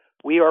that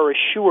we are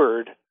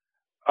assured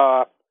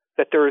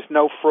that there is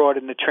no fraud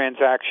in the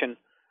transaction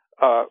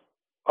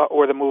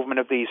or the movement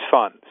of these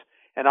funds.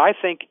 And I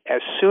think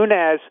as soon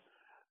as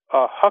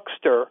a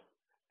huckster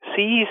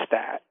sees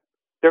that,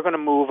 they're going to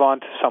move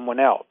on to someone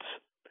else.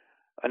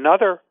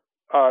 Another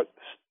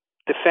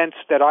defense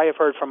that I have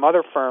heard from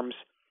other firms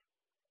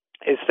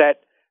is that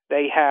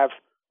they have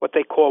what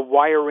they call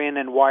wire in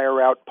and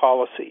wire out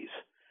policies,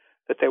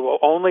 that they will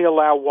only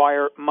allow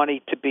wire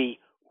money to be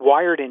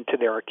wired into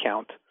their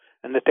account,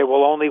 and that they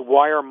will only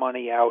wire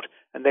money out,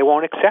 and they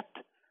won't accept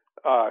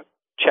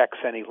checks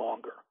any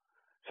longer.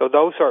 So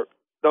those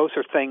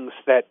are things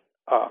that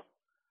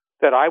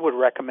I would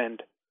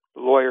recommend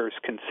lawyers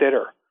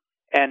consider.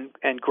 And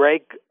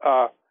Greg,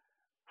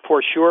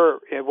 for sure,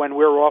 when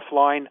we're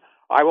offline,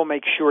 I will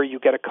make sure you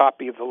get a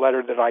copy of the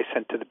letter that I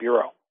sent to the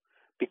Bureau,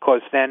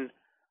 because then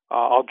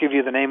I'll give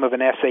you the name of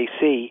an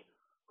SAC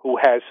who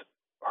has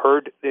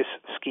heard this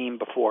scheme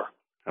before.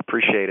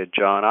 Appreciate it,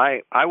 John.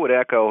 I would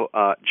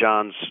echo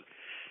John's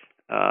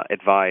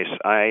advice.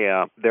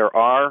 There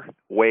are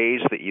ways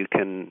that you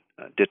can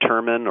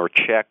determine or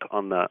check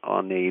on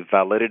the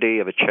validity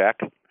of a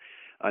check,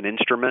 an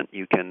instrument.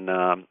 You can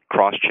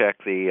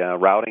cross-check the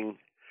routing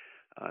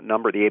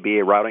number, the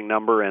ABA routing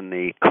number, and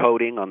the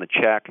coding on the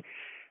check.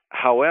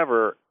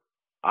 However,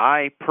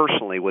 I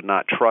personally would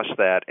not trust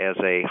that as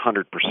a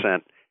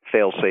 100%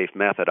 fail-safe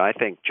method. I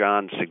think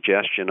John's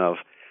suggestion of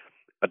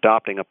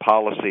adopting a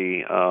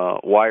policy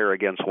wire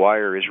against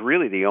wire is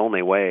really the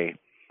only way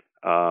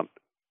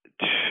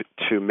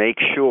to make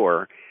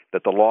sure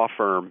that the law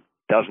firm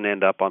doesn't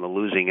end up on the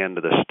losing end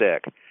of the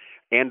stick,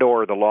 and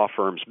or the law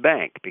firm's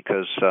bank,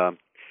 because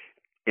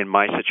in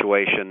my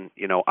situation,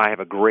 I have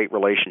a great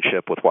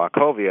relationship with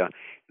Wachovia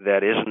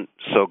that isn't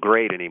so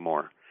great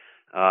anymore,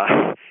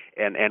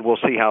 and we'll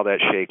see how that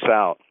shakes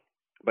out.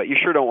 But you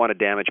sure don't want to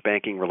damage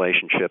banking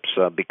relationships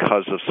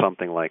because of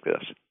something like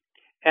this.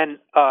 And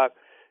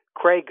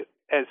Craig,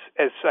 as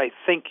I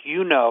think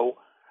you know,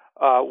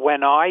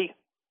 when I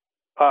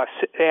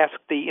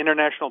asked the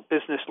International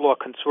Business Law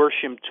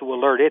Consortium to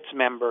alert its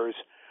members,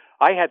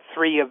 I had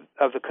 3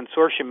 of the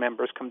consortium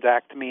members come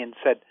back to me and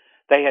said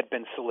they had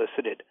been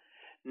solicited.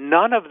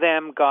 None of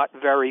them got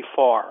very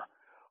far.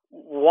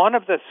 One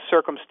of the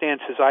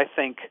circumstances I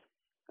think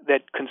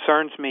that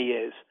concerns me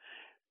is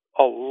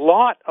a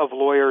lot of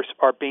lawyers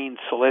are being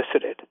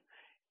solicited,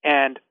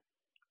 and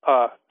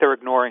they're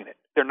ignoring it.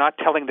 They're not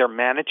telling their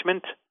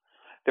management.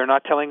 They're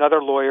not telling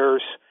other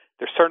lawyers.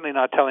 They're certainly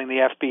not telling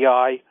the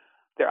FBI.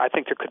 I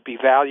think there could be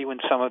value in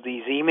some of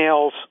these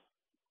emails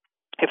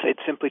if they'd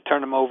simply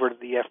turn them over to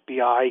the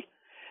FBI.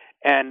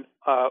 And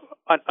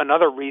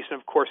another reason,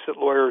 of course, that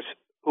lawyers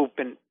who've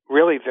been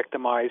really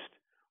victimized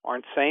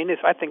aren't saying is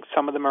I think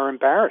some of them are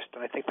embarrassed,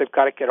 and I think they've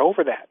got to get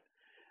over that,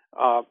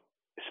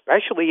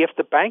 especially if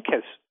the bank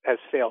has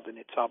failed in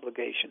its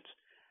obligations.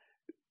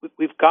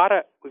 We've got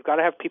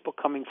to have people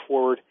coming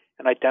forward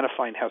and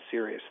identifying how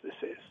serious this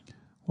is.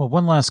 Well,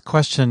 one last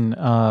question.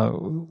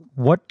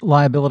 What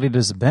liability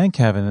does the bank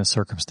have in this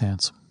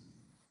circumstance?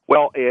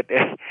 Well,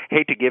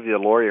 hate to give you the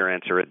lawyer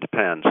answer. It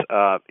depends.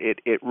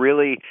 It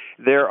really,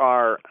 there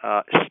are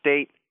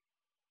state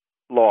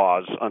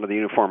laws under the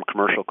Uniform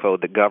Commercial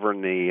Code that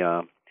govern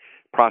the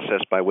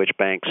process by which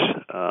banks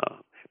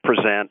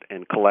present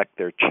and collect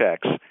their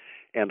checks,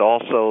 and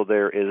also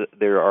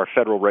there are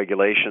federal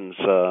regulations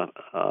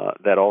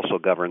that also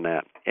govern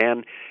that.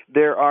 And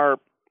there are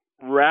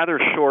rather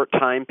short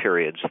time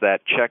periods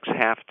that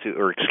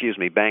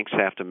banks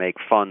have to make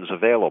funds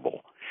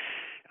available.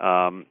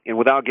 And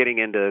without getting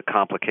into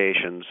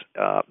complications,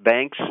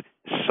 banks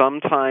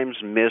sometimes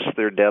miss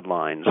their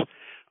deadlines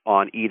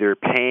on either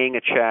paying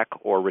a check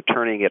or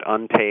returning it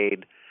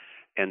unpaid,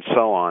 and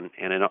so on.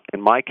 And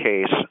in my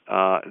case,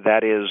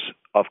 that is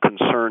of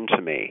concern to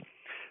me.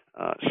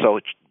 So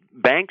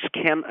banks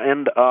can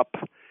end up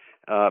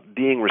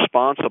being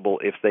responsible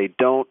if they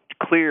don't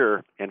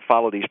clear and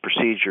follow these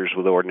procedures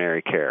with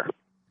ordinary care.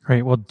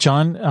 Great. Well,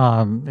 John,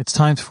 it's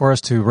time for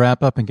us to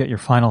wrap up and get your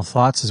final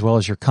thoughts as well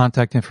as your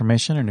contact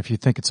information. And if you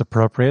think it's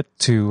appropriate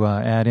to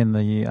add in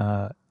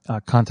the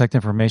contact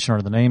information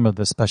or the name of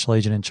the special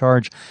agent in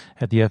charge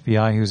at the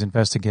FBI who's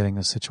investigating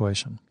this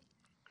situation.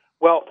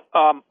 Well,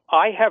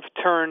 I have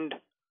turned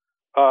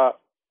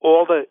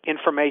all the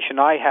information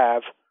I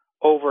have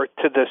over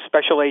to the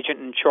special agent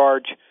in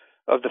charge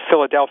of the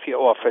Philadelphia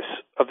office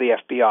of the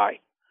FBI.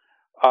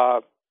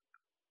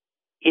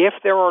 If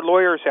there are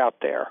lawyers out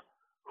there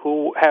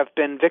who have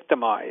been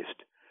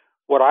victimized,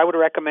 what I would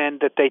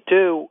recommend that they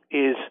do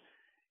is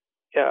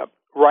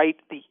write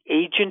the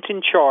agent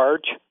in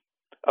charge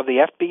of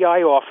the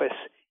FBI office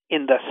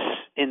in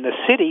the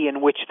city in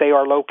which they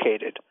are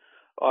located,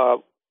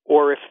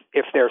 or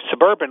if they're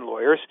suburban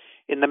lawyers,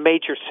 in the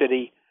major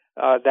city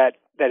that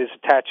is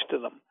attached to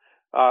them.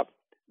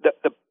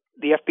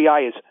 The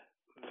FBI is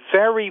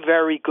very,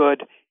 very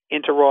good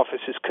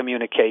inter-offices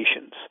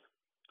communications,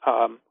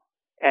 and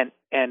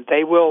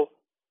they will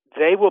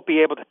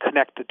be able to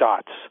connect the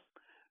dots.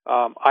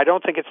 I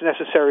don't think it's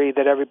necessary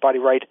that everybody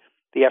write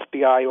the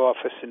FBI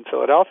office in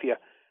Philadelphia,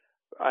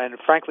 and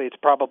frankly, it's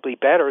probably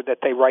better that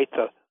they write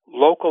the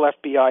local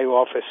FBI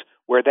office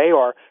where they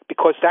are,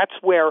 because that's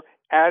where,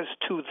 as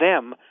to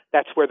them,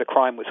 that's where the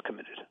crime was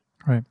committed.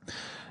 Right.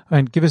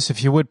 And give us,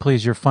 if you would,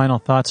 please, your final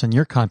thoughts and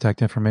your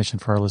contact information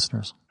for our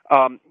listeners.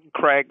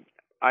 Craig,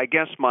 I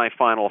guess my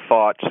final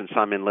thought, since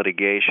I'm in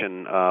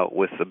litigation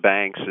with the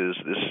banks, is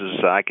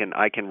I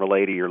can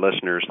relay to your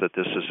listeners that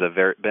this has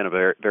been a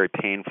very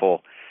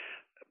painful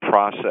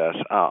process.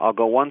 I'll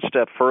go one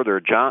step further.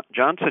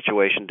 John's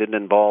situation didn't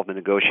involve the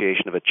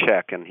negotiation of a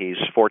check, and he's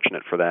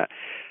fortunate for that.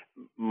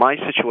 My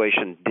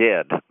situation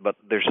did, but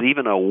there's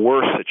even a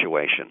worse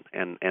situation,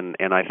 and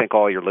I think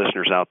all your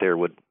listeners out there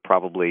would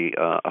probably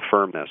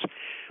affirm this.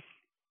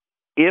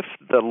 If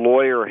the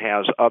lawyer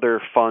has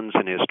other funds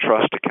in his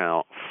trust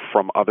account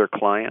from other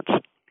clients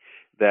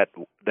that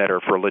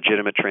are for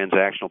legitimate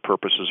transactional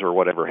purposes or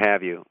whatever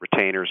have you,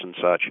 retainers and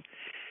such,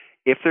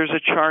 if there's a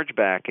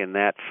chargeback in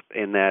that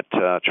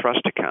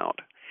trust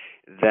account,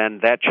 then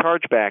that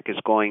chargeback is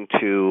going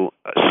to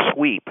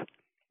sweep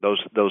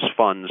those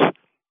funds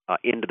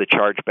into the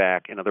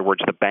chargeback. In other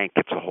words, the bank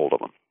gets a hold of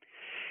them.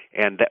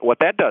 And what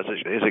that does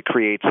is it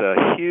creates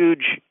a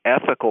huge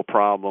ethical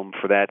problem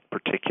for that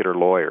particular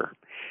lawyer.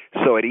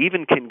 So it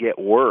even can get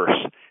worse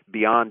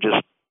beyond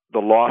just the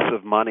loss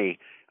of money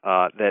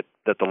that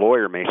the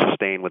lawyer may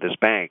sustain with his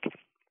bank.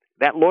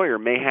 That lawyer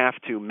may have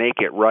to make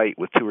it right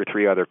with 2 or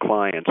 3 other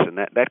clients, and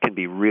that can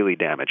be really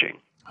damaging.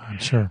 I'm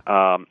sure.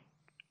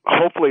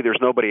 Hopefully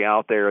there's nobody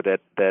out there that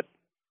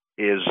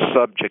is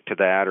subject to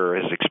that or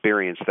has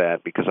experienced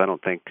that, because I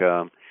don't think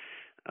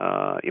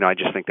I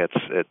just think that's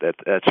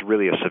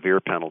really a severe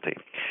penalty.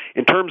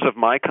 In terms of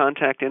my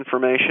contact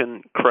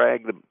information,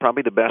 Craig,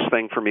 probably the best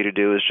thing for me to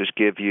do is just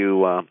give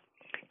your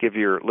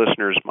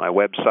listeners my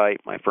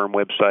website. My firm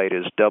website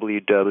is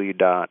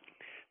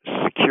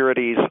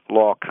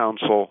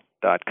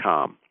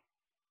www.securitieslawcounsel.com,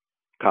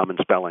 common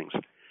spellings.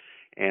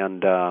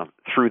 And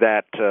through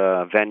that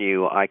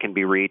venue, I can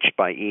be reached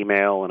by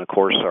email, and of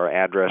course our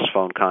address,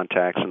 phone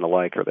contacts, and the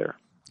like are there.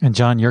 And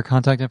John, your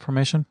contact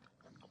information?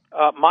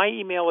 My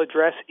email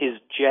address is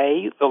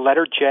J,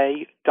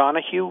 Donahue,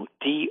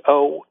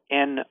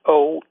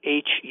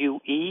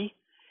 DONOHUE,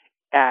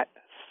 at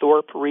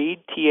ThorpeReed,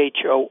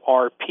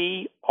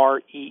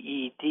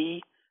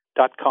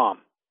 THORPREED.com.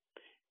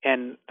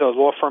 And the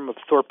law firm of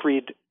Thorpe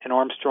Reed and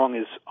Armstrong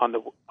is on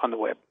the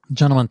web.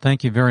 Gentlemen,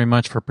 thank you very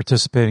much for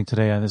participating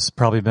today. This has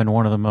probably been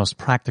one of the most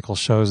practical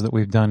shows that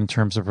we've done in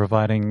terms of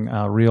providing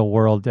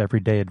real-world,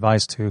 everyday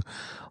advice to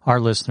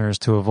our listeners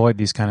to avoid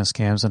these kind of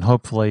scams. And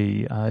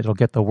hopefully it'll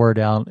get the word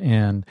out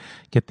and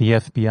get the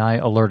FBI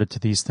alerted to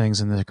these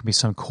things, and there could be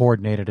some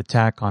coordinated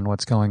attack on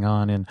what's going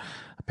on in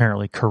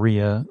apparently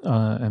Korea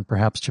and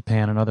perhaps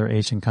Japan and other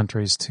Asian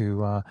countries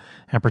to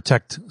and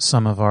protect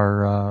some of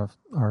our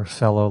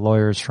fellow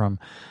lawyers from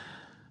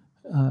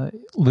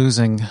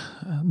losing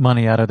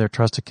money out of their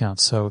trust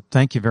accounts. So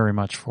thank you very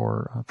much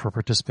for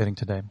participating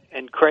today.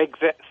 And Craig,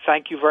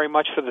 thank you very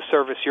much for the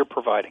service you're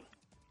providing.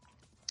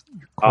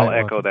 I'll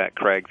echo that,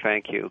 Craig.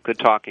 Thank you. Good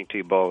talking to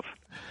you both.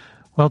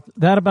 Well,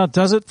 that about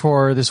does it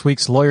for this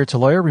week's Lawyer to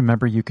Lawyer.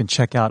 Remember, you can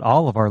check out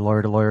all of our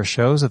Lawyer to Lawyer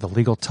shows at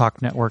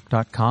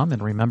thelegaltalknetwork.com.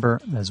 And remember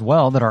as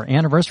well that our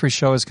anniversary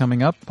show is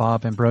coming up.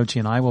 Bob Ambrogi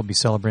and I will be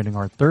celebrating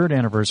our 3rd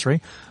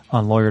anniversary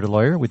on Lawyer to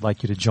Lawyer. We'd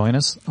like you to join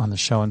us on the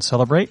show and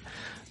celebrate.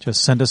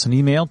 Just send us an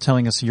email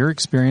telling us your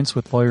experience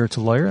with Lawyer to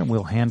Lawyer, and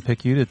we'll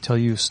handpick you to tell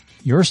you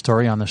your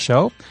story on the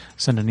show.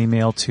 Send an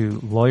email to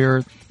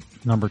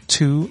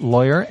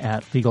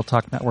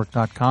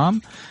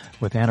lawyer@legaltalknetwork.com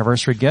with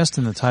anniversary guest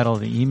in the title of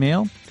the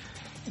email.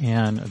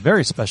 And a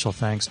very special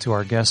thanks to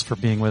our guests for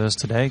being with us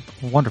today.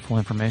 Wonderful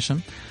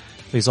information.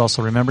 Please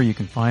also remember you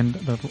can find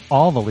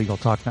all the Legal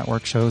Talk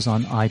Network shows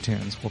on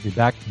iTunes. We'll be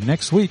back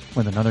next week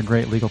with another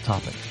great legal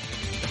topic.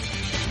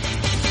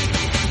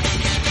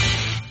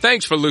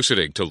 Thanks for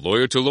listening to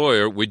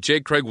Lawyer with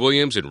J. Craig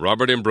Williams and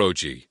Robert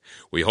Ambrogi.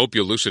 We hope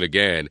you'll listen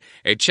again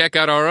and check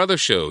out our other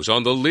shows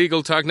on the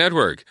Legal Talk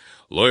Network.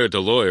 Lawyer to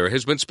Lawyer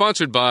has been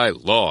sponsored by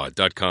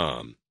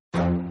Law.com.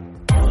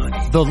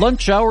 The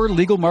Lunch Hour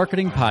Legal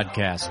Marketing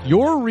Podcast,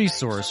 your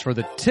resource for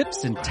the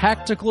tips and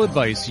tactical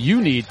advice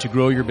you need to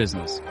grow your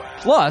business.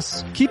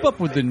 Plus, keep up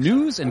with the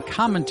news and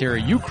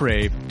commentary you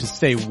crave to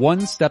stay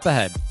one step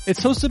ahead.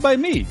 It's hosted by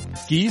me,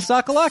 Guy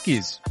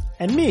Sakalakis.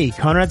 And me,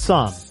 Conrad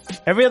Som.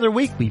 Every other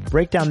week, we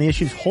break down the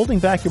issues holding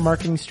back your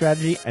marketing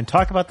strategy and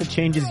talk about the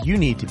changes you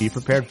need to be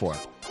prepared for.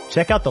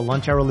 Check out the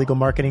Lunch Hour Legal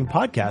Marketing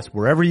Podcast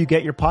wherever you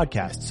get your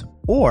podcasts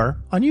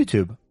or on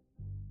YouTube.